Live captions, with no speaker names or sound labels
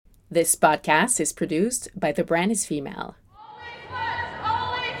This podcast is produced by The Brand is Female.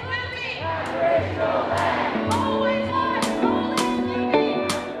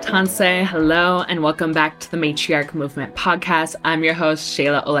 Tanse, hello, and welcome back to the Matriarch Movement podcast. I'm your host,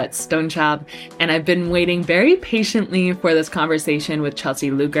 Shayla Olette Stonechild, and I've been waiting very patiently for this conversation with Chelsea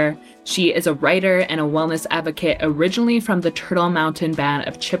Luger. She is a writer and a wellness advocate originally from the Turtle Mountain Band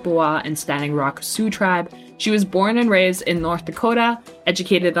of Chippewa and Standing Rock Sioux Tribe. She was born and raised in North Dakota,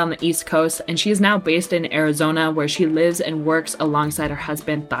 educated on the East Coast, and she is now based in Arizona, where she lives and works alongside her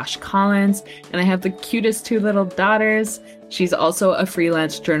husband, Thosh Collins. And I have the cutest two little daughters. She's also a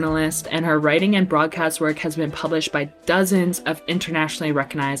freelance journalist, and her writing and broadcast work has been published by dozens of internationally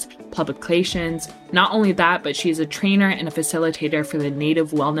recognized publications. Not only that, but she's a trainer and a facilitator for the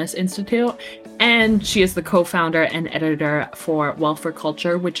Native Wellness Institute, and she is the co-founder and editor for Well for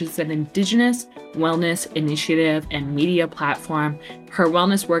Culture, which is an Indigenous wellness initiative and media platform. Her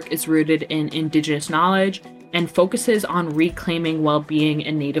wellness work is rooted in Indigenous knowledge and focuses on reclaiming well-being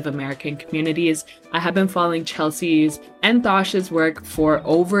in Native American communities. I have been following Chelsea's and Thosh's work for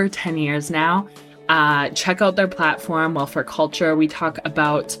over 10 years now. Check out their platform, Well for Culture. We talk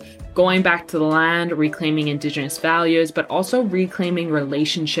about going back to the land, reclaiming Indigenous values, but also reclaiming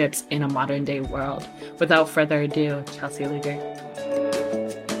relationships in a modern day world. Without further ado, Chelsea Luger.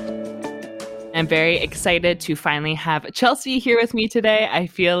 I'm very excited to finally have Chelsea here with me today. I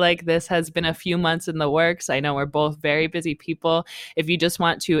feel like this has been a few months in the works. I know we're both very busy people. If you just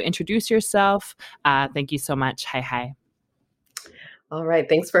want to introduce yourself, thank you so much. Hi. All right.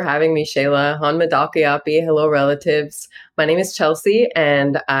 Thanks for having me, Shayla. Hanmadakiapi. Hello, relatives. My name is Chelsea,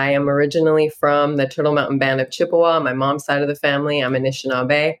 and I am originally from the Turtle Mountain Band of Chippewa, my mom's side of the family. I'm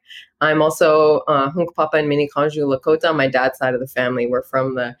Anishinaabe. I'm also Hunkpapa and Miniconjou Lakota, my dad's side of the family. We're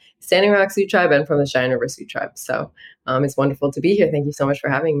from the Standing Rock Sioux Tribe and from the Cheyenne River Sioux Tribe. So it's wonderful to be here. Thank you so much for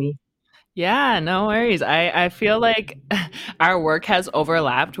having me. Yeah, no worries. I feel like our work has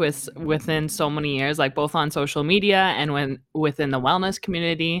overlapped within so many years, like both on social media and within the wellness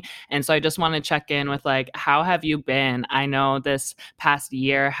community. And so I just want to check in with how have you been? I know this past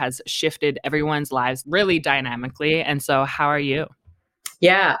year has shifted everyone's lives really dynamically. And so how are you?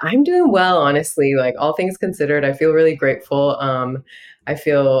 Yeah, I'm doing well, honestly. Like all things considered, I feel really grateful. I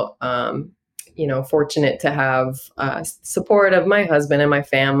feel fortunate to have support of my husband and my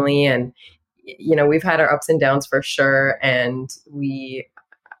family. And, we've had our ups and downs for sure. And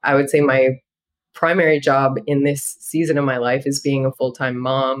I would say my primary job in this season of my life is being a full-time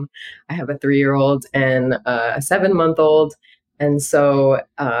mom. I have a 3-year-old and a 7-month-old. And so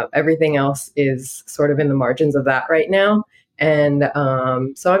everything else is sort of in the margins of that right now. And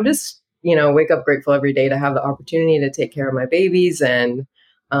so I'm just, wake up grateful every day to have the opportunity to take care of my babies and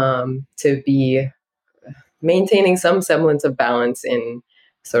to be maintaining some semblance of balance in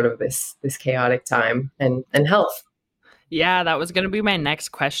sort of this chaotic time and health. Yeah, that was going to be my next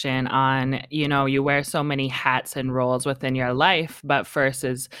question on, you wear so many hats and roles within your life, but first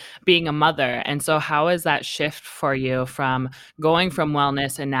is being a mother. And so how is that shift for you from going from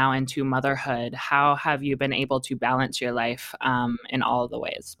wellness and now into motherhood? How have you been able to balance your life in all of the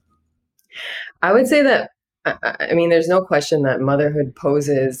ways? I would say that, there's no question that motherhood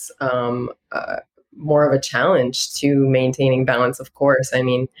poses more of a challenge to maintaining balance, of course.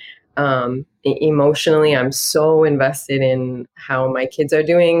 Emotionally, I'm so invested in how my kids are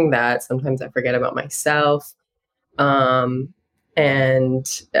doing that sometimes I forget about myself. Of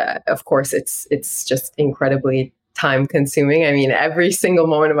course, it's just incredibly time consuming. Every single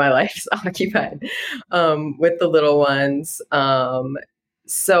moment of my life is occupied with the little ones.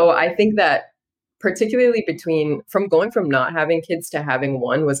 So I think that particularly from going from not having kids to having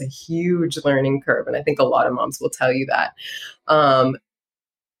one was a huge learning curve. And I think a lot of moms will tell you that.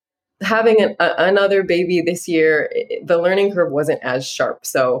 Having another baby this year, the learning curve wasn't as sharp.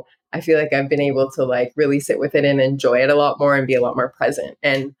 So I feel like I've been able to really sit with it and enjoy it a lot more and be a lot more present.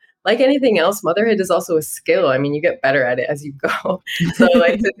 And like anything else, motherhood is also a skill. You get better at it as you go. So I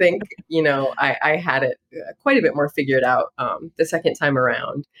like to think, I had it quite a bit more figured out the second time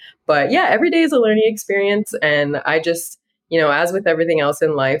around. But yeah, every day is a learning experience. And I just, as with everything else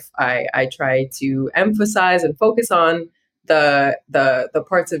in life, I try to emphasize and focus on the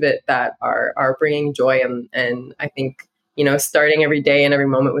parts of it that are bringing joy. And I think, starting every day and every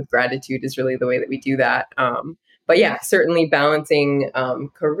moment with gratitude is really the way that we do that. But yeah, certainly balancing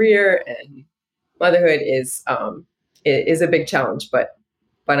career and motherhood is a big challenge, but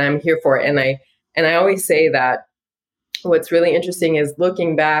I'm here for it. And I always say that what's really interesting is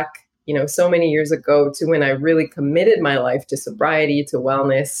looking back, so many years ago to when I really committed my life to sobriety, to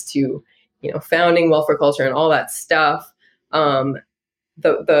wellness, to, founding Well for Culture and all that stuff.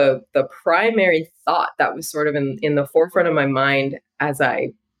 the primary thought that was sort of in the forefront of my mind as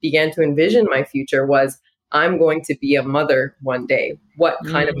I began to envision my future was, I'm going to be a mother one day. What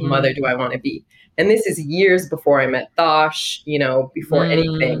kind of a mother do I want to be? And this is years before I met Thosh, before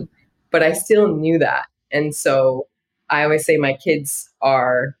anything, but I still knew that. And so I always say my kids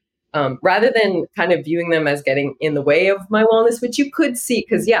are, rather than kind of viewing them as getting in the way of my wellness, which you could see,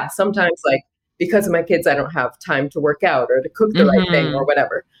 because yeah, sometimes like because of my kids, I don't have time to work out or to cook the right thing or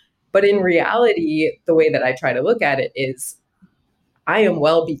whatever. But in reality, the way that I try to look at it is, I am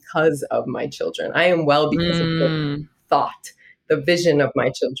well because of my children. I am well because of the thought, the vision of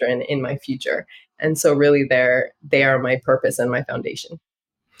my children in my future. And so really they are my purpose and my foundation.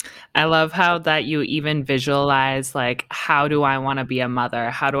 I love how that you even visualize, like, how do I want to be a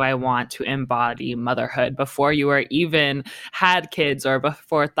mother? How do I want to embody motherhood before you were even had kids or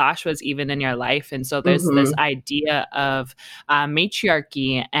before Thosh was even in your life? And so there's this idea of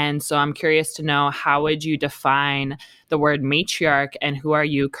matriarchy. And so I'm curious to know, how would you define the word matriarch, and who are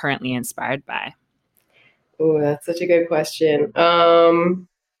you currently inspired by? Oh, that's such a good question. I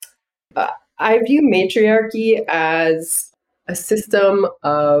view matriarchy as a system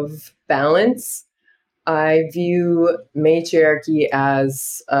of balance. I view matriarchy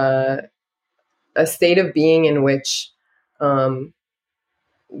as a state of being in which women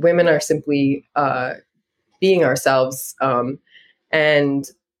are simply being ourselves. And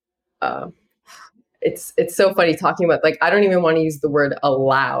it's so funny talking about, like, I don't even want to use the word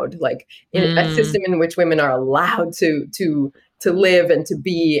allowed, like in a system in which women are allowed to live and to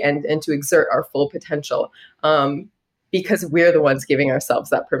be and to exert our full potential. Because we're the ones giving ourselves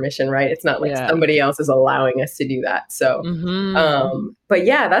that permission, right? It's not like somebody else is allowing us to do that. So, but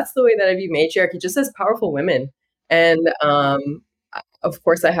yeah, that's the way that I view matriarchy, just as powerful women. And of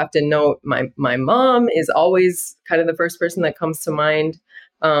course, I have to note my mom is always kind of the first person that comes to mind.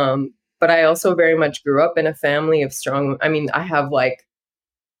 But I also very much grew up in a family of strong. I mean, I have a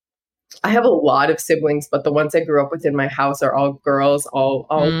lot of siblings, but the ones I grew up with in my house are all girls, all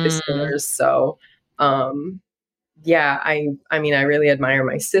sisters. So, yeah, I mean, I really admire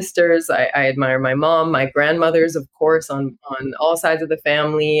my sisters. I admire my mom, my grandmothers, of course, on all sides of the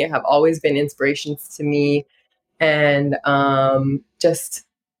family, have always been inspirations to me, and just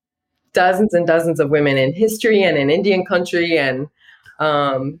dozens and dozens of women in history and in Indian country, and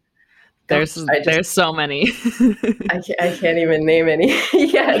there's so many. I can't even name any.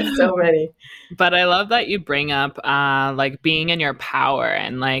 Yeah, so many. But I love that you bring up like being in your power,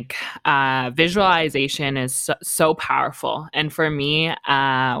 and like visualization is so powerful. And for me,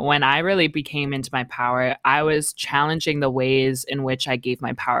 when I really became into my power, I was challenging the ways in which I gave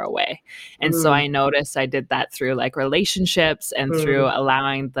my power away. And so I noticed I did that through like relationships and through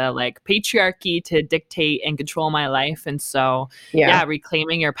allowing the like patriarchy to dictate and control my life. And so yeah,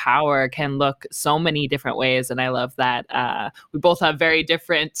 reclaiming your power can look so many different ways. And I love that we both have very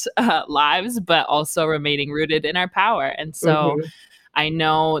different lives, but also remaining rooted in our power. And so I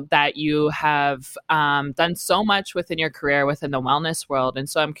know that you have done so much within your career within the wellness world. And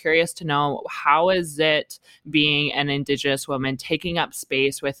so I'm curious to know, how is it being an Indigenous woman taking up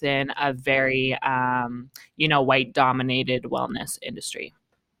space within a very, white dominated wellness industry?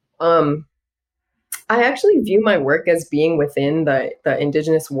 I actually view my work as being within the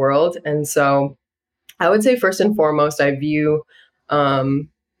Indigenous world. And so I would say first and foremost, I view, Thosh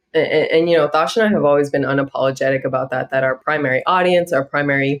and I have always been unapologetic about that our primary audience, our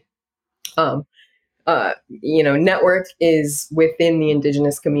primary, network is within the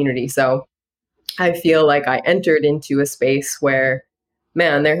Indigenous community. So I feel like I entered into a space where,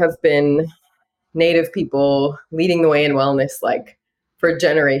 man, there have been Native people leading the way in wellness, like for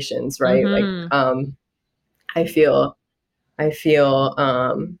generations, right? Like, I feel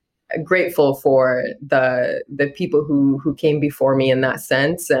grateful for the people who came before me in that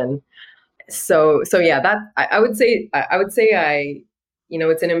sense. And so yeah, that I would say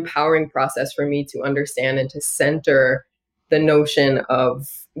it's an empowering process for me to understand and to center the notion of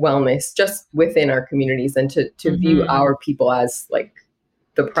wellness just within our communities, and to view our people as like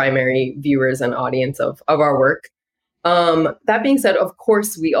the primary viewers and audience of our work. That being said, of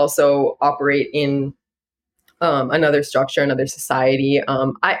course, we also operate in another structure, another society.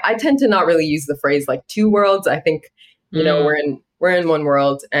 I tend to not really use the phrase like two worlds. I think, we're in one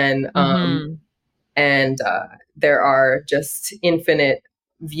world, and there are just infinite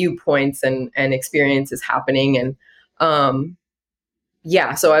viewpoints and experiences happening. And so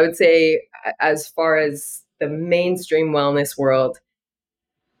I would say, as far as the mainstream wellness world,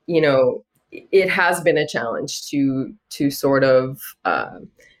 it has been a challenge to sort of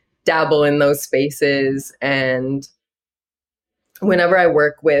dabble in those spaces. And whenever I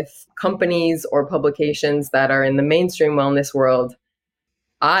work with companies or publications that are in the mainstream wellness world,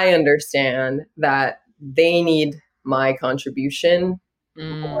 I understand that they need my contribution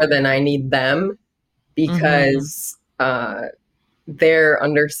more than I need them, because their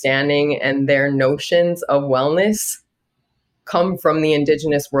understanding and their notions of wellness come from the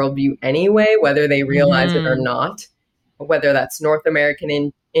Indigenous worldview anyway, whether they realize it or not, whether that's North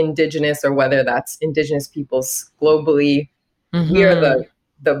American Indigenous or whether that's Indigenous peoples globally. We are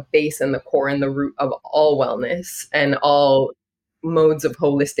the base and the core and the root of all wellness and all modes of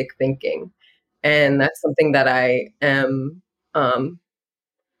holistic thinking. And that's something that I am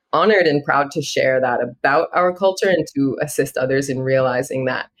honored and proud to share that about our culture and to assist others in realizing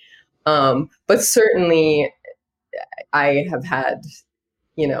that. But certainly, I have had,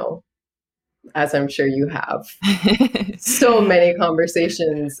 you know, as I'm sure you have, so many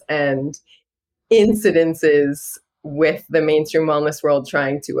conversations and incidences with the mainstream wellness world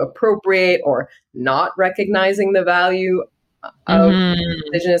trying to appropriate or not recognizing the value of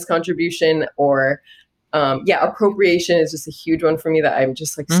Indigenous contribution, or appropriation is just a huge one for me that I'm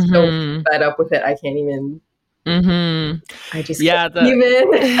just like so fed up with it. I can't even. I just can't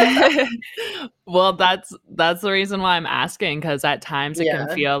even. Well, that's the reason why I'm asking, because at times it can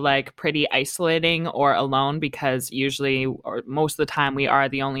feel like pretty isolating or alone, because usually or most of the time we are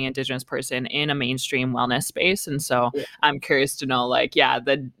the only Indigenous person in a mainstream wellness space. And so I'm curious to know, like,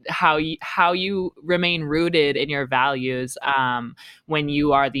 how you remain rooted in your values when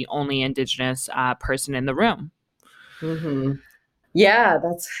you are the only Indigenous person in the room. Yeah,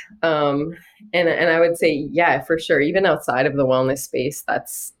 that's and I would say, yeah, for sure. Even outside of the wellness space,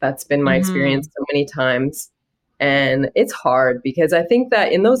 that's been my experience so many times. And it's hard because I think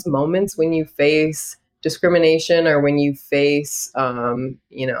that in those moments when you face discrimination or when you face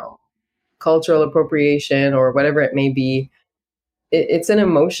cultural appropriation or whatever it may be, it's an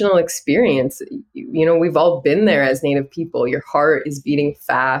emotional experience. We've all been there as Native people. Your heart is beating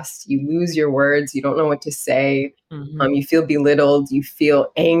fast. You lose your words. You don't know what to say. You feel belittled. You feel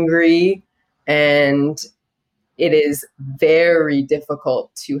angry. And it is very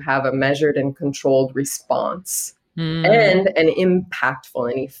difficult to have a measured and controlled response and an impactful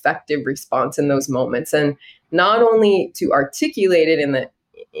and effective response in those moments. And not only to articulate it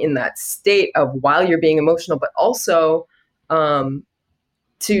in that state of while you're being emotional, but also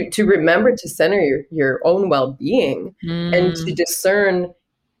to remember to center your own well-being and to discern,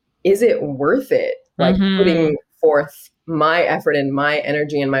 is it worth it? Like putting forth my effort and my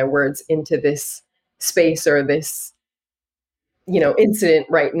energy and my words into this space or this, incident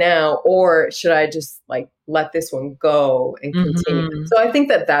right now, or should I just like let this one go and continue? So I think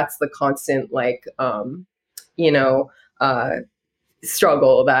that that's the constant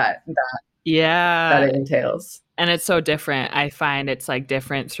struggle that it entails. And it's so different. I find it's like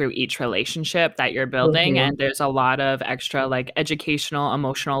different through each relationship that you're building. And there's a lot of extra like educational,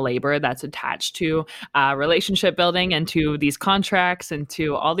 emotional labor that's attached to relationship building and to these contracts and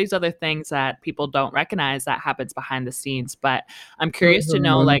to all these other things that people don't recognize that happens behind the scenes. But I'm curious to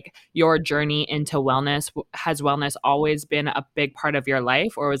know, like, your journey into wellness. Has wellness always been a big part of your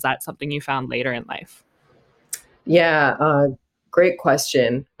life, or was that something you found later in life? Yeah, great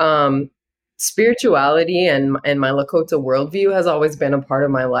question. Spirituality and my Lakota worldview has always been a part of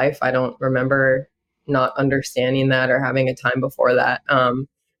my life. I don't remember not understanding that or having a time before that. Some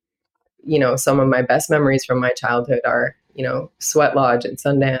of my best memories from my childhood are, Sweat Lodge and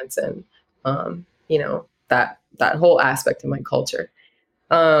Sundance and, that whole aspect of my culture.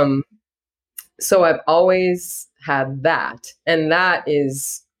 So I've always had that. And that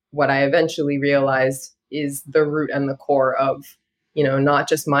is what I eventually realized is the root and the core of, not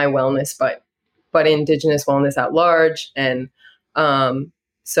just my wellness, but Indigenous wellness at large. And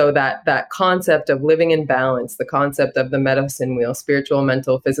so that concept of living in balance, the concept of the medicine wheel, spiritual,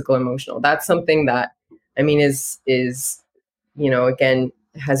 mental, physical, emotional, that's something that, I mean, is again,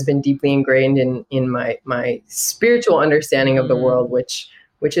 has been deeply ingrained in my spiritual understanding of the world, which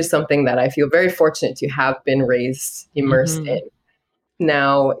is something that I feel very fortunate to have been raised, immersed in.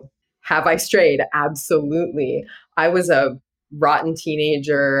 Now, have I strayed? Absolutely. I was a rotten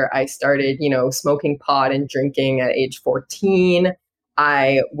teenager. I started, smoking pot and drinking at age 14.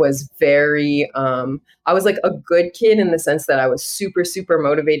 I was I was like a good kid in the sense that I was super, super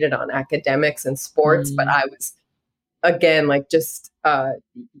motivated on academics and sports, but I was, again, like just, I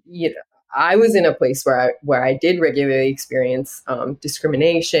was in a place where I did regularly experience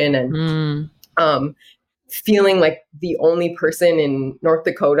discrimination and feeling like the only person in North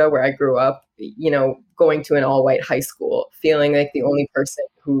Dakota where I grew up, going to an all-white high school, feeling like the only person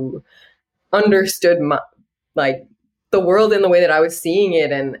who understood the world in the way that I was seeing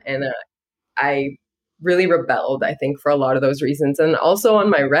it, and I really rebelled, I think, for a lot of those reasons. And also on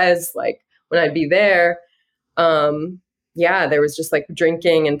my res, like when I'd be there, yeah, there was just like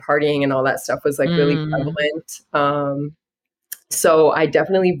drinking and partying and all that stuff was like really prevalent. So I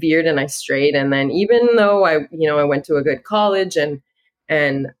definitely veered and I strayed. And then even though I went to a good college and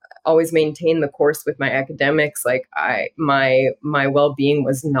always maintained the course with my academics, like my well-being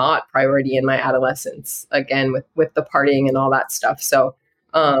was not priority in my adolescence, again, with the partying and all that stuff. So,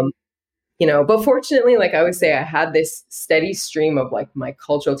 but fortunately, like I always say, I had this steady stream of like my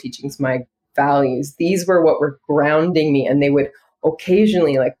cultural teachings, my values. These were what were grounding me, and they would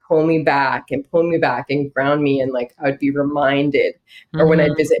occasionally like pull me back and ground me, and like I would be reminded, or when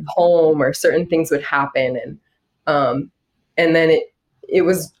I'd visit home, or certain things would happen, and then it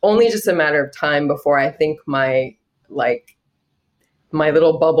was only just a matter of time before I think my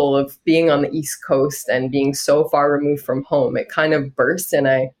little bubble of being on the East Coast and being so far removed from home, it kind of burst, and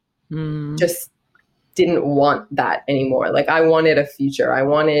I just didn't want that anymore. Like I wanted a future. I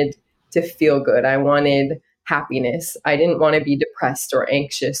wanted to feel good. I wanted happiness. I didn't want to be depressed or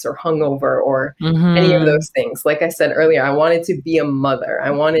anxious or hungover or any of those things. Like I said earlier, I wanted to be a mother.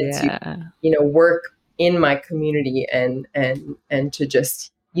 I wanted to, work in my community and to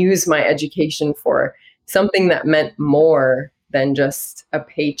just use my education for something that meant more than just a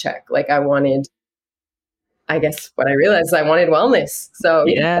paycheck. Like I guess what I realized, I wanted wellness. So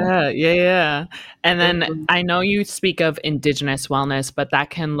yeah. And then I know you speak of Indigenous wellness, but that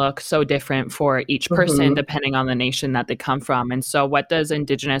can look so different for each person depending on the nation that they come from. And so what does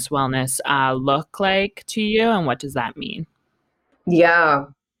Indigenous wellness look like to you, and what does that mean? Yeah,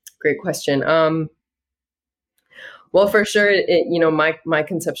 great question. Well, for sure, my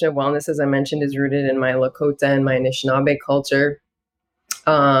conception of wellness, as I mentioned, is rooted in my Lakota and my Anishinaabe culture.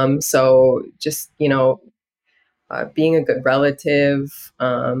 So just, being a good relative,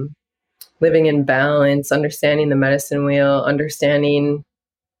 living in balance, understanding the medicine wheel, understanding,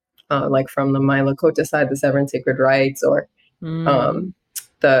 like from my Lakota side, the seven sacred rites, or from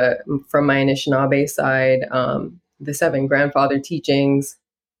my Anishinaabe side, the seven grandfather teachings.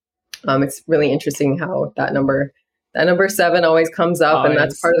 It's really interesting how that number 7 always comes up, and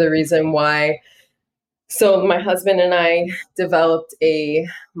that's part of the reason why. So my husband and I developed a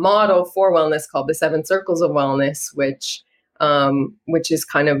model for wellness called the 7 Circles of Wellness, which is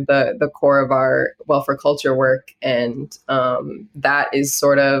kind of the core of our welfare culture work. And that is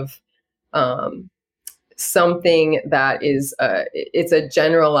sort of something that is it's a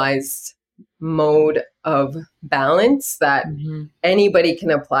generalized mode of balance that anybody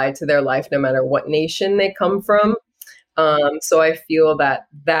can apply to their life, no matter what nation they come from. So I feel that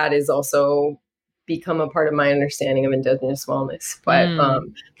is also become a part of my understanding of Indigenous wellness. But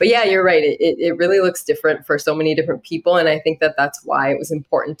yeah, you're right. It really looks different for so many different people. And I think that that's why it was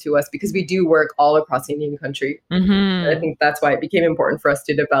important to us, because we do work all across Indian country. And I think that's why it became important for us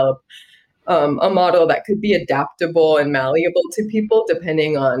to develop a model that could be adaptable and malleable to people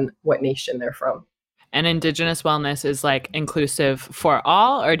depending on what nation they're from. And Indigenous wellness is like inclusive for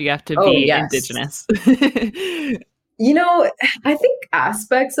all, or do you have to be Indigenous? I think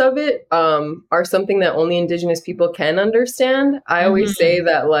aspects of it are something that only Indigenous people can understand. I always say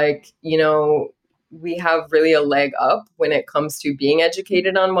that, we have really a leg up when it comes to being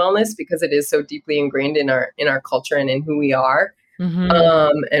educated on wellness, because it is so deeply ingrained in our culture and in who we are.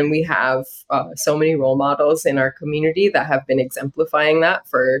 And we have so many role models in our community that have been exemplifying that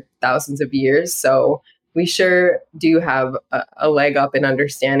for thousands of years. So we sure do have a leg up in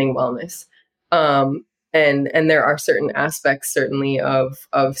understanding wellness. And there are certain aspects, certainly, of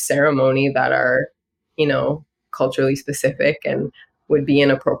ceremony that are, culturally specific and would be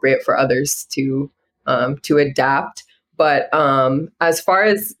inappropriate for others to adapt. But as far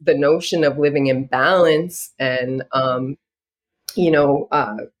as the notion of living in balance and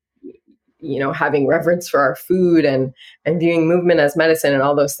having reverence for our food and viewing movement as medicine and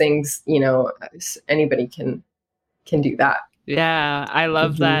all those things, anybody can do that. Yeah, I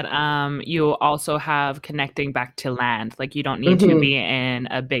love that you also have connecting back to land. Like, you don't need to be in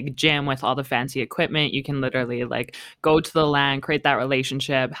a big gym with all the fancy equipment. You can literally like go to the land, create that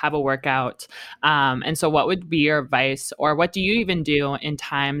relationship, have a workout. And so what would be your advice, or what do you even do in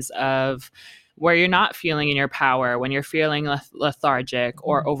times of where you're not feeling in your power, when you're feeling lethargic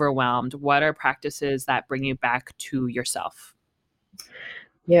or overwhelmed? What are practices that bring you back to yourself?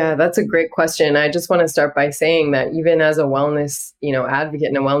 Yeah, that's a great question. I just want to start by saying that even as a wellness, advocate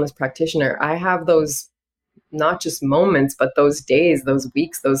and a wellness practitioner, I have those not just moments, but those days, those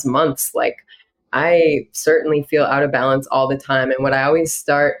weeks, those months. Like, I certainly feel out of balance all the time. And what I always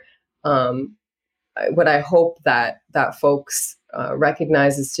start what I hope that folks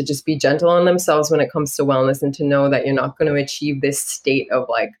recognize is to just be gentle on themselves when it comes to wellness, and to know that you're not going to achieve this state of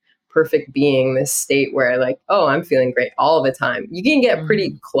like perfect being, this state where like, oh, I'm feeling great all the time. You can get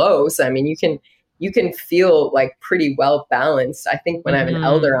pretty close. I mean, you can feel like pretty well balanced. I think when I'm an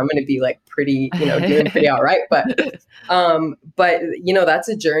elder, I'm going to be like pretty, doing pretty all right. But that's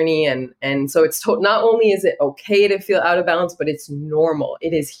a journey, and so it's not only is it okay to feel out of balance, but it's normal.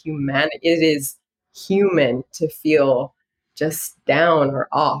 It is human. It is human to feel just down or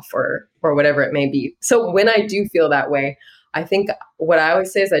off or whatever it may be. So when I do feel that way, I think what I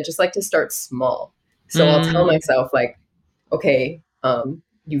always say is I just like to start small. So I'll tell myself like, okay,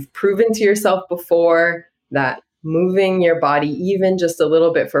 you've proven to yourself before that moving your body even just a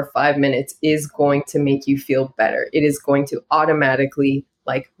little bit for 5 minutes is going to make you feel better. It is going to automatically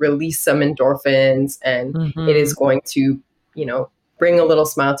like release some endorphins, and it is going to, bring a little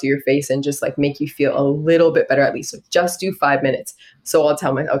smile to your face and just like make you feel a little bit better at least. So just do 5 minutes. So I'll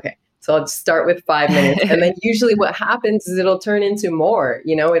tell myself, okay, so I'll start with 5 minutes. And then usually what happens is it'll turn into more,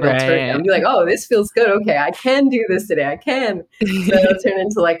 it'll turn, I'll be like, oh, this feels good. Okay, I can do this today. I can. So it'll turn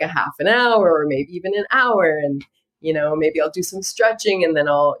into like a half an hour or maybe even an hour. And, maybe I'll do some stretching, and then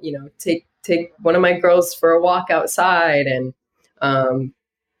I'll, take one of my girls for a walk outside, and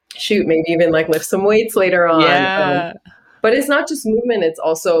maybe even like lift some weights later on. Yeah. But it's not just movement. It's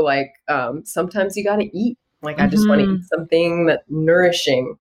also like sometimes you got to eat. Like I just want to eat something that's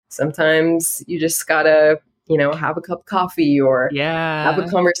nourishing. Sometimes you just got to, have a cup of coffee or have a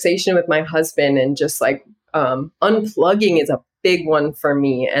conversation with my husband, and just like unplugging is a big one for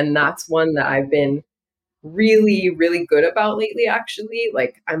me. And that's one that I've been really, really good about lately, actually.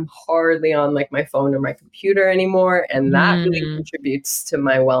 Like I'm hardly on like my phone or my computer anymore. And that really contributes to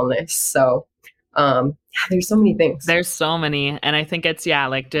my wellness. So there's so many things. There's so many. And I think it's,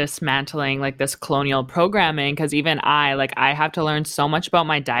 like dismantling like this colonial programming. Cause even I have to learn so much about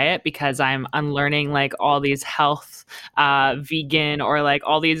my diet because I'm unlearning like all these health, vegan or like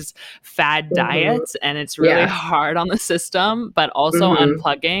all these fad diets. And it's really hard on the system, but also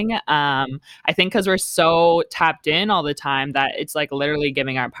unplugging. I think cause we're so tapped in all the time that it's like literally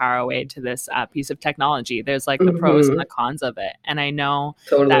giving our power away to this piece of technology. There's like the pros and the cons of it. And I know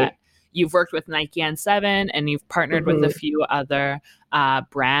that you've worked with Nike N7 and you've partnered with a few other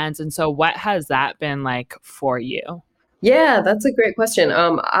brands. And so what has that been like for you? Yeah, that's a great question.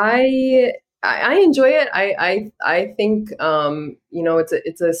 I enjoy it. I think,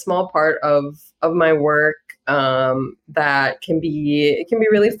 it's a small part of my work that can be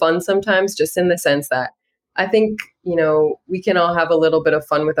really fun sometimes, just in the sense that I think, we can all have a little bit of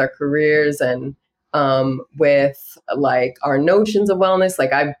fun with our careers and with like our notions of wellness.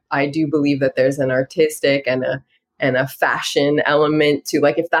 Like I do believe that there's an artistic and a fashion element to,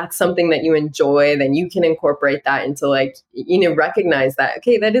 like, if that's something that you enjoy, then you can incorporate that into like, recognize that,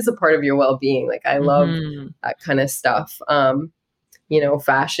 okay, that is a part of your well-being. Like I love that kind of stuff.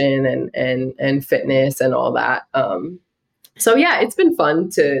 Fashion and fitness and all that. So yeah, it's been fun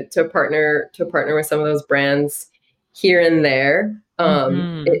to partner with some of those brands here and there.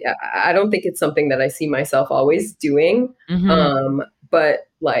 I don't think it's something that I see myself always doing. But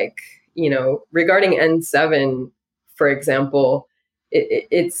like, regarding N7, for example,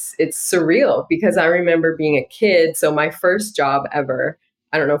 it's surreal because I remember being a kid. So my first job ever,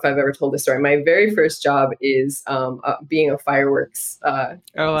 I don't know if I've ever told this story. My very first job is being a fireworks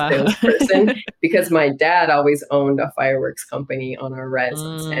salesperson because my dad always owned a fireworks company on our res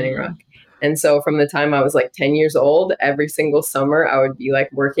in Standing Rock. And so from the time I was like 10 years old, every single summer I would be like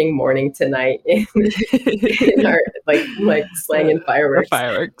working morning to night in our like slanging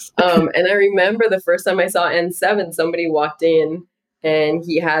fireworks. And I remember the first time I saw N7, somebody walked in and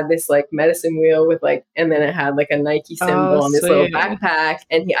he had this like medicine wheel with like, and then it had like a Nike symbol on this little backpack.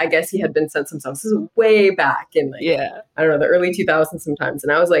 And I guess he had been sent some stuff. This is way back in like, I don't know, the early 2000s sometimes.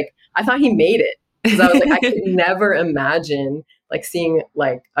 And I was like, I thought he made it because I was like, I could never imagine like seeing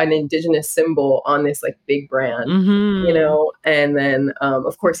like an indigenous symbol on this like big brand, and then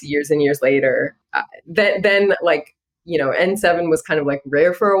of course years and years later, then like, N7 was kind of like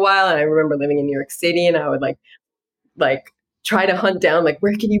rare for a while. And I remember living in New York City and I would like try to hunt down like,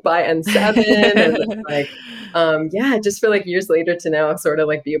 where can you buy N7? And like, just for like years later to now sort of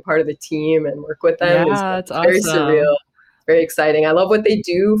like be a part of the team and work with them. It's very awesome. Surreal. Very exciting. I love what they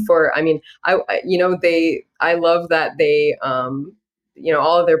do I love that they,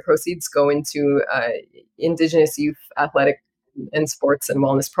 all of their proceeds go into Indigenous youth athletic and sports and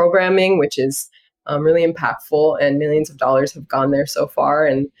wellness programming, which is really impactful, and millions of dollars have gone there so far.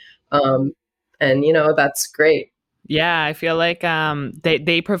 And that's great. Yeah, I feel like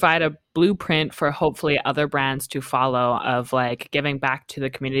they provide a blueprint for hopefully other brands to follow of like giving back to the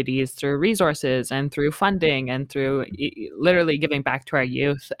communities through resources and through funding and through literally giving back to our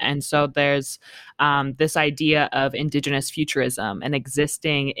youth. And so there's this idea of Indigenous futurism and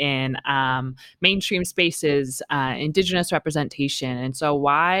existing in mainstream spaces, Indigenous representation. And so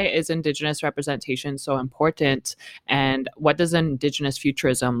why is Indigenous representation so important? And what does Indigenous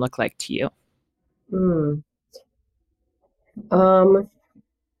futurism look like to you? Mm. Um,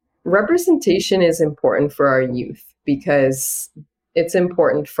 Representation is important for our youth because it's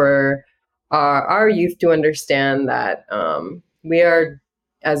important for our youth to understand that we are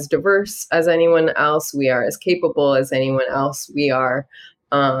as diverse as anyone else, we are as capable as anyone else, we are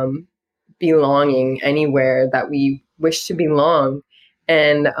um, belonging anywhere that we wish to belong.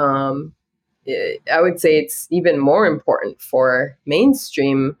 And I would say it's even more important for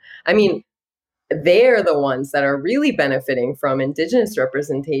mainstream. I mean, they're the ones that are really benefiting from Indigenous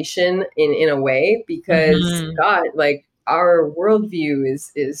representation in a way because Hmm. God, like our worldview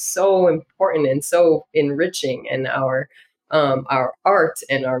is so important and so enriching, and our art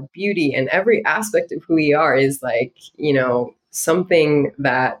and our beauty and every aspect of who we are is like, something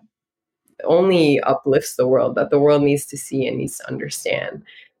that only uplifts the world, that the world needs to see and needs to understand.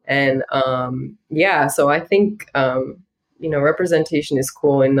 And yeah, so I think representation is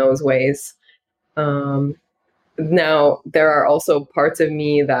cool in those ways. um, Now, there are also parts of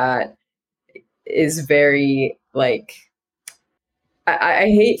me that is very like, I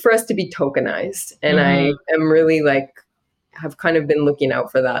hate for us to be tokenized. And I Hmm. am really like, have kind of been looking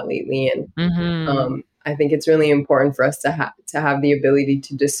out for that lately. And Hmm. I think it's really important for us to have the ability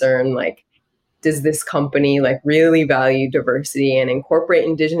to discern, like, does this company like really value diversity and incorporate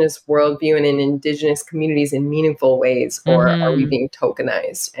Indigenous worldview and in Indigenous communities in meaningful ways, or are we Hmm. being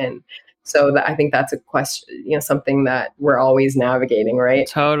tokenized? And so I think that's a question, something that we're always navigating, right?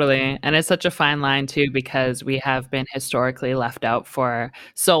 Totally. And it's such a fine line too, because we have been historically left out for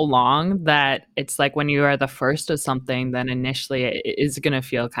so long that it's like when you are the first of something, then initially it is going to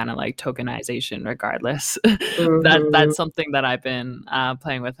feel kind of like tokenization regardless. Mm-hmm. That's something that I've been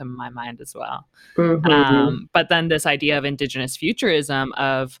playing with in my mind as well. Mm-hmm. But then this idea of Indigenous futurism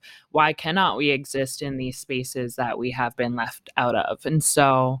of why cannot we exist in these spaces that we have been left out of? And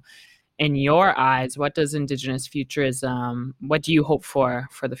so in your eyes, what does Indigenous futurism, what do you hope for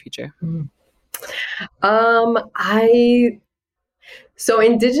the future? I So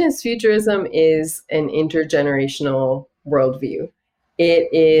Indigenous futurism is an intergenerational worldview.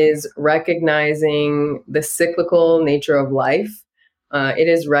 It is recognizing the cyclical nature of life. It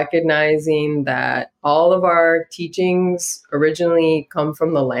is recognizing that all of our teachings originally come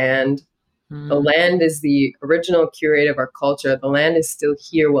from the land. The Mm, land is the original curate of our culture. The land is still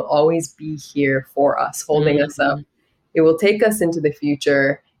here, will always be here for us, holding us up. mm, It will take us into the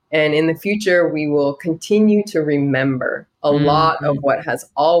future. And in the future, we will continue to remember a lot of mm, what has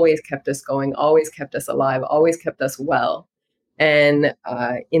always kept us going, always kept us alive, always kept us well. And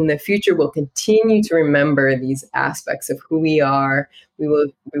in the future, we'll continue to remember these aspects of who we are. We will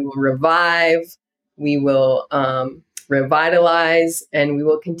revive. We will revitalize, and we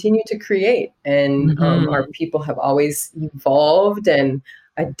will continue to create. And our mhm. people have always evolved and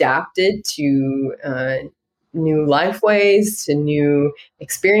adapted to new life ways, to new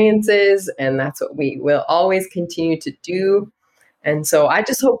experiences, and that's what we will always continue to do. And so I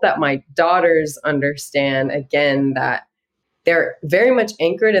just hope that my daughters understand again that they're very much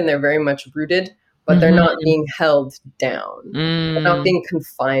anchored and they're very much rooted, but they're not Mhm. being held down. They're not Mm, being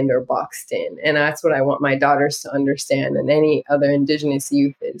confined or boxed in. And that's what I want my daughters to understand, and any other Indigenous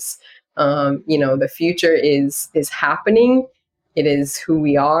youth is, the future is happening. It is who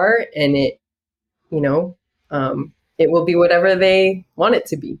we are, and you know, it will be whatever they want it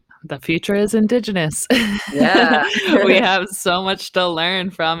to be. the future is Indigenous. Yeah. We have so much to learn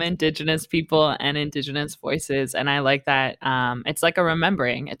from Indigenous people and Indigenous voices, and I like that. It's like a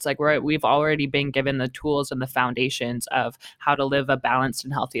remembering. It's like we've already been given the tools and the foundations of how to live a balanced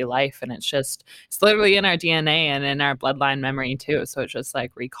and healthy life, and it's literally in our DNA and in our bloodline memory too. So it's just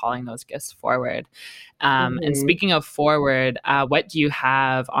like recalling those gifts forward. And Mhm. speaking of forward, what do you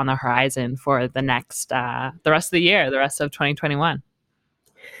have on the horizon for the rest of the year, the rest of 2021?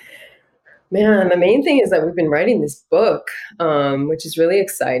 Man, the main thing is that we've been writing this book, which is really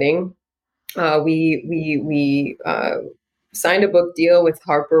exciting. We signed a book deal with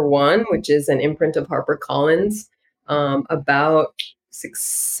Harper One, which is an imprint of HarperCollins, about 6,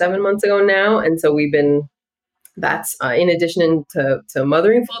 7 months ago now, and so we've been. That's in addition to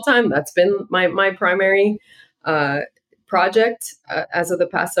mothering full time. That's been my primary uh, project as of the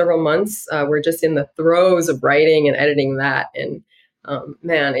past several months. We're just in the throes of writing and editing that, and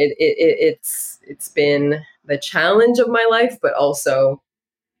man, it's been the challenge of my life, but also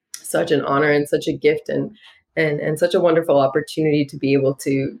such an honor and such a gift, and such a wonderful opportunity to be able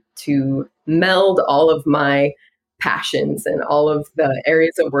to meld all of my passions and all of the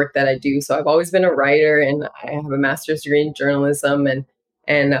areas of work that I do. So I've always been a writer, and I have a master's degree in journalism,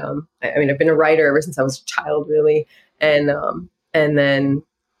 I mean, I've been a writer ever since I was a child, really, and then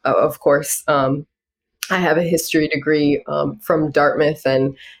of course, I have a history degree from Dartmouth,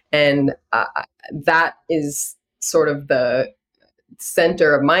 and that is sort of the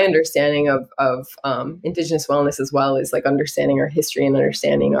center of my understanding of Indigenous wellness, as well as like understanding our history and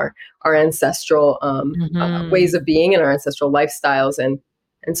understanding our ancestral ways of being and our ancestral lifestyles, and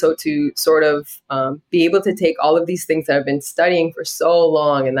so to sort of be able to take all of these things that I've been studying for so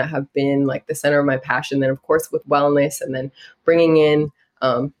long and that have been like the center of my passion, then of course with wellness, and then bringing in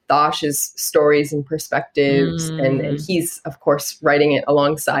Thosh's stories and perspectives, and he's of course writing it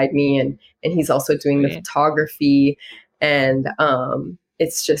alongside me, and he's also doing the photography, and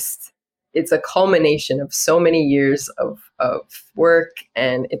it's a culmination of so many years of work,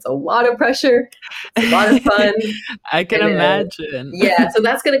 and it's a lot of pressure, it's a lot of fun. I can imagine. So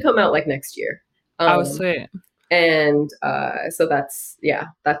that's going to come out like next year. Sweet. And so that's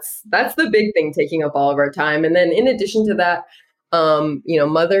the big thing taking up all of our time. And then in addition to that,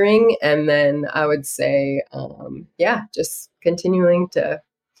 mothering, and then I would say, just continuing to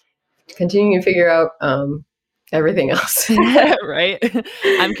figure out everything else. Right.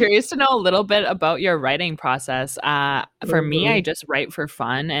 I'm curious to know a little bit about your writing process. For me, I just write for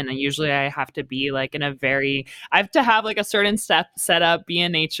fun, and usually I have to be like I have to have like a certain step set up, be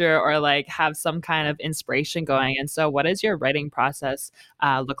in nature, or like have some kind of inspiration going. And so what does your writing process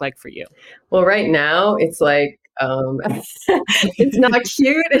look like for you? Well, right now it's like, it's not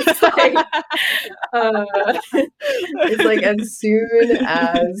cute. It's like as soon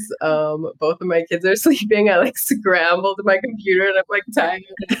as both of my kids are sleeping, I like scramble to my computer, and I'm like tired,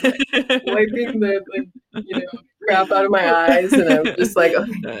 like, wiping the crap out of my eyes, and I'm just like,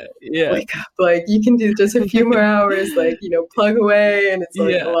 okay, wake up, like you can do just a few more hours, like plug away, and it's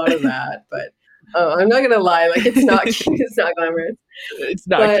like a lot of that. But I'm not gonna lie, like it's not cute, it's not glamorous, it's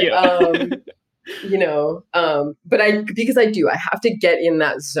not cute. But I have to get in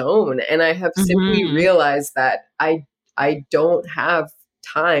that zone, and I have simply realized that I don't have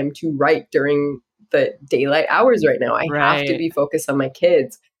time to write during the daylight hours right now. I have to be focused on my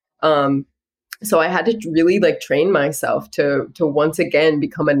kids. So I had to really like train myself to once again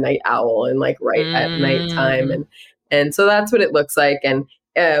become a night owl and like write at nighttime, and so that's what it looks like. And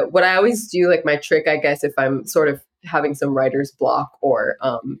what I always do, like my trick, I guess, if I'm sort of having some writer's block, or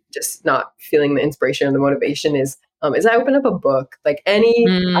just not feeling the inspiration or the motivation, is I open up a book. Like I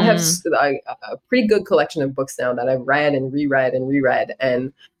have a pretty good collection of books now that I've read and reread and reread,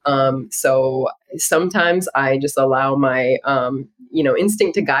 and so sometimes I just allow my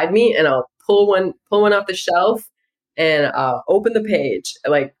instinct to guide me, and I'll pull one off the shelf and open the page,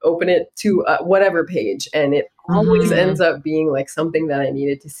 like open it to whatever page, and it always ends up being like something that I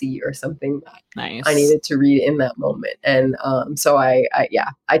needed to see, or something that I needed to read in that moment. And so I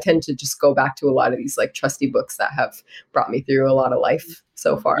tend to just go back to a lot of these like trusty books that have brought me through a lot of life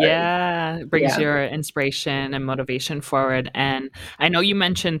so far. It brings your inspiration and motivation forward. And I know you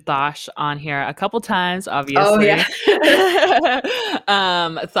mentioned Thosh on here a couple times, obviously.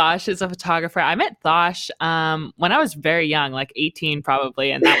 Thosh is a photographer. I met Thosh when I was very young, like 18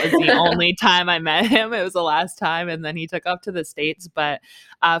 probably, and that was the only time I met him. It was the last time, and then he took off to the States. But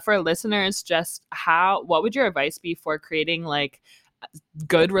for listeners, just what would your advice be for creating like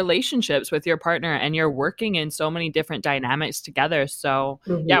good relationships with your partner, and you're working in so many different dynamics together? So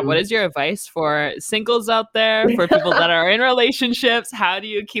what is your advice for singles out there, for people that are in relationships? How do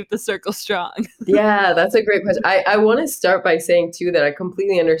you keep the circle strong? Yeah, that's a great question. I want to start by saying too that I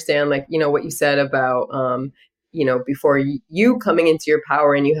completely understand, like, what you said about before you coming into your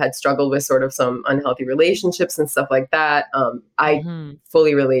power, and you had struggled with sort of some unhealthy relationships and stuff like that. I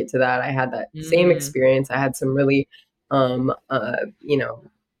fully relate to that. I had that same experience. I had some really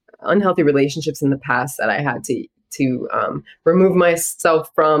unhealthy relationships in the past that I had to remove myself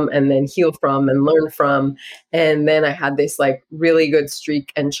from, and then heal from and learn from. And then I had this like really good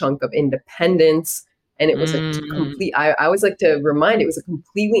streak and chunk of independence. And it was a complete, I always like to remind, it was a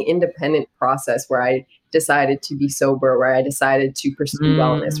completely independent process where I decided to be sober, where I decided to pursue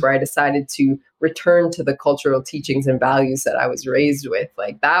wellness, where I decided to return to the cultural teachings and values that I was raised with.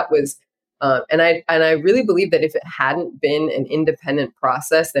 Like that was, and I really believe that if it hadn't been an independent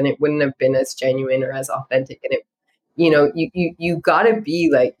process, then it wouldn't have been as genuine or as authentic. And you got to be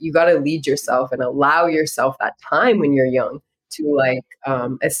like, you got to lead yourself and allow yourself that time when you're young to like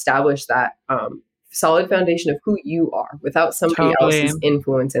establish that solid foundation of who you are without somebody Totally. else's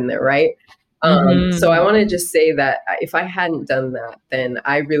influence in there, right? So I Mhm. want to just say that if I hadn't done that, then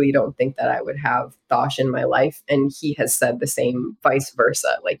I really don't think that I would have Dosh in my life. And he has said the same, vice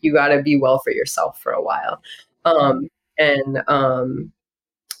versa. Like, you got to be well for yourself for a while. And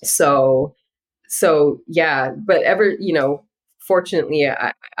so yeah, but fortunately,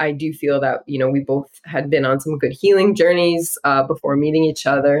 I do feel that, we both had been on some good healing journeys before meeting each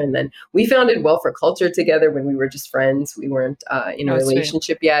other. And then we founded Well for Culture together when we were just friends. We weren't in a Oh, sweet.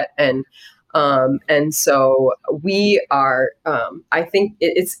 relationship yet. And so we are, I think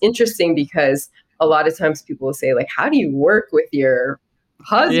it's interesting because a lot of times people will say, like, how do you work with your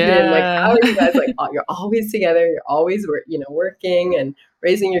husband? Like, how Yeah. are you guys, like, you're always together, you're always working and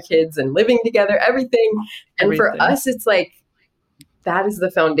raising your kids and living together, everything. And for Everything. us, it's like, that is the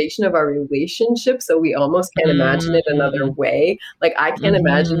foundation of our relationship. So we almost can't imagine it another Mm. way. Like, I can't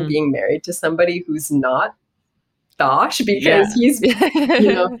imagine Mhm. being married to somebody who's not Dosh, because Yeah.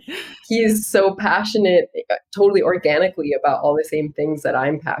 you know, he's so passionate, totally organically, about all the same things that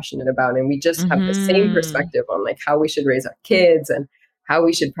I'm passionate about. And we just have the same Mhm. perspective on like how we should raise our kids and how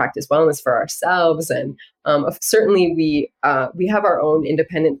we should practice wellness for ourselves. And certainly we have our own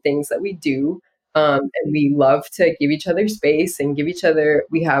independent things that we do. And we love to give each other space and give each other,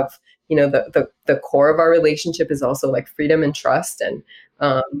 we have, the core of our relationship is also like freedom and trust. And,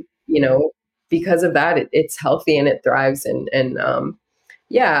 you know, because of that, it's healthy and it thrives. And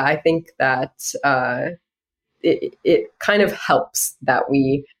yeah, I think that it kind of helps that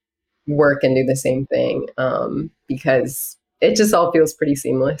we work and do the same thing, because it just all feels pretty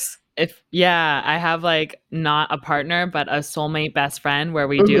seamless. Yeah, I have like not a partner, but a soulmate best friend where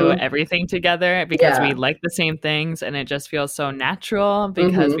we do Hmm. everything together because Yeah. we like the same things and it just feels so natural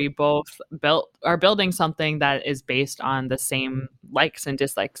because Hmm. we both are building something that is based on the same likes and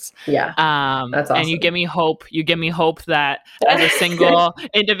dislikes. Yeah. That's And you awesome. give me hope. You give me hope that as a single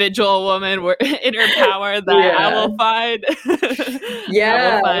individual woman, we're in her power that I Yeah. will find I will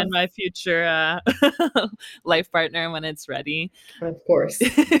Yeah. find my future life partner when it's ready. Of course.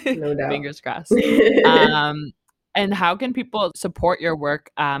 No doubt. Fingers crossed. And how can people support your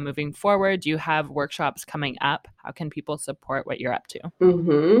work moving forward? Do you have workshops coming up? How can people support what you're up to?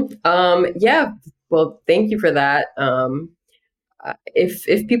 Yeah. Well, thank you for that.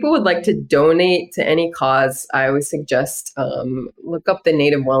 If people would like to donate to any cause, I always suggest look up the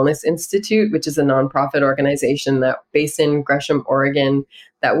Native Wellness Institute, which is a nonprofit organization that based in Gresham, Oregon,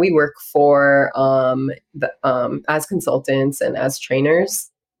 that we work for as consultants and as trainers.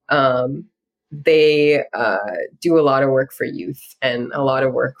 They do a lot of work for youth and a lot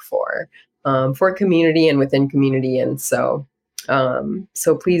of work for community and within community, and so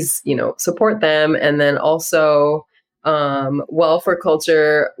please, support them. And then also, well for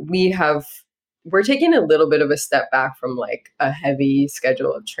culture, we're taking a little bit of a step back from like a heavy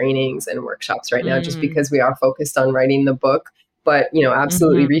schedule of trainings and workshops right now, just Mm, because we are focused on writing the book. But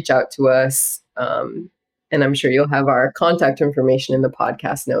absolutely mhm. reach out to us, and I'm sure you'll have our contact information in the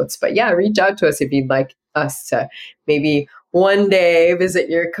podcast notes. But yeah, reach out to us if you'd like us to maybe one day visit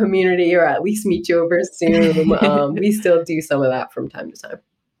your community or at least meet you over Zoom. We still do some of that from time to time.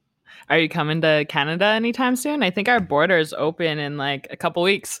 Are you coming to Canada anytime soon? I think our borders open in like a couple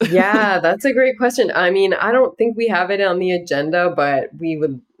weeks. Yeah, that's a great question. I mean, I don't think we have it on the agenda, but we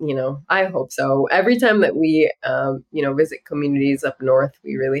would, I hope so. Every time that we, visit communities up north,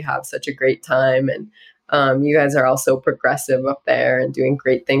 we really have such a great time. And you guys are also progressive up there and doing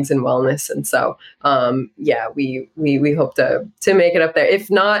great things in wellness. And so, yeah, we hope to make it up there. If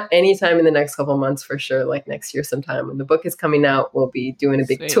not anytime in the next couple months, for sure, like next year sometime when the book is coming out, we'll be doing a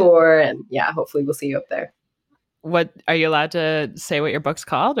big Sweet. tour. And yeah, hopefully we'll see you up there. What are you allowed to say what your book's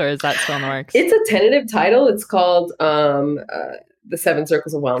called, or is that still in the works? It's a tentative title. It's called The Seven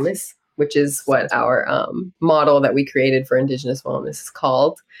Circles of Wellness, which is what Sounds good. our model that we created for Indigenous wellness is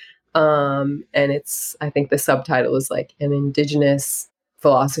called. And I think the subtitle is like an Indigenous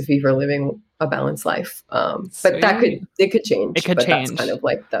philosophy for living a balanced life. But Sweet. it could It change, could but that's kind change. of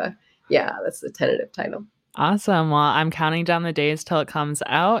like that's the tentative title. Awesome. Well, I'm counting down the days till it comes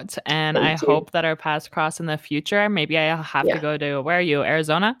out, and I Thank you. hope that our paths cross in the future. Maybe I'll have to Yeah. go to, where are you,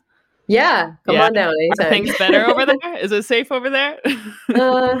 Arizona? Yeah. Come Yeah. on down Are anytime. things better over there? Is it safe over there?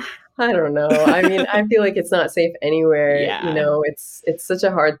 Uh, I don't know. I mean, I feel like it's not safe anywhere. Yeah. It's such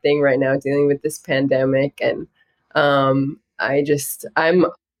a hard thing right now dealing with this pandemic, and I'm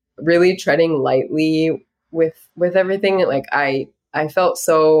really treading lightly with everything. Like I felt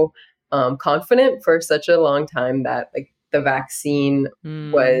so confident for such a long time that like the vaccine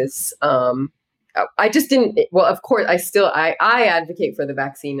was, I just didn't, well, of course, I advocate for the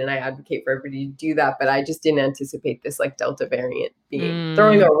vaccine and I advocate for everybody to do that, but I just didn't anticipate this like Delta variant being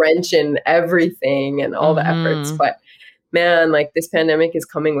throwing a wrench in everything and all the efforts. But man, like this pandemic is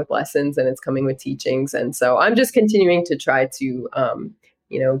coming with lessons and it's coming with teachings. And so I'm just continuing to try to,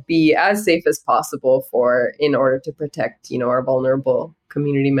 be as safe as possible in order to protect, our vulnerable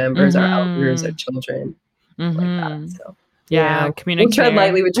community members, our elders, our children, like that. So community we'll tread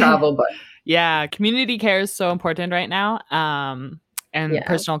lightly with travel, but yeah, community care is so important right now. And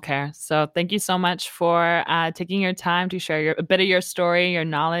personal care. So thank you so much for taking your time to share a bit of your story, your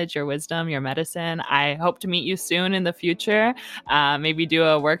knowledge, your wisdom, your medicine. I hope to meet you soon in the future. Maybe do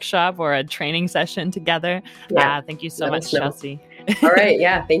a workshop or a training session together. Thank you so much, Chelsea. All right.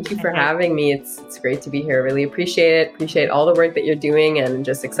 Yeah. Thank you for having me. It's great to be here. Really appreciate it. Appreciate all the work that you're doing and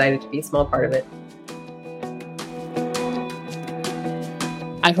just excited to be a small part of it.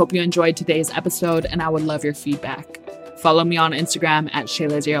 I hope you enjoyed today's episode and I would love your feedback. Follow me on Instagram at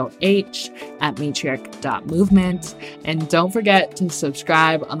Shayla0H, at matriarch.movement. And don't forget to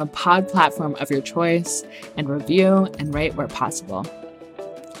subscribe on the pod platform of your choice and review and rate where possible.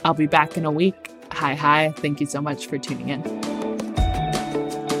 I'll be back in a week. Hi. Thank you so much for tuning in.